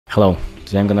Hello,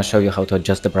 today I'm gonna show you how to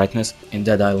adjust the brightness in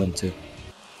Dead Island 2.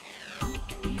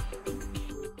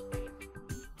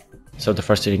 So the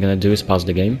first thing you're gonna do is pause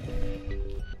the game.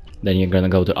 Then you're gonna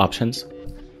go to options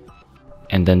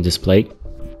and then display.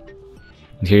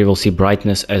 And here you will see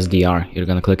brightness SDR. You're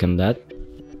gonna click on that.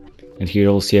 And here you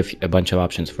will see a bunch of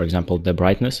options. For example, the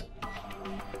brightness.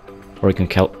 Or you can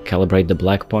calibrate the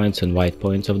black points and white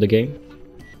points of the game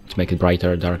to make it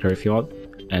brighter or darker if you want.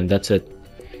 And that's it.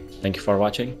 Thank you for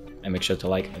watching, and make sure to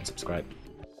like and subscribe.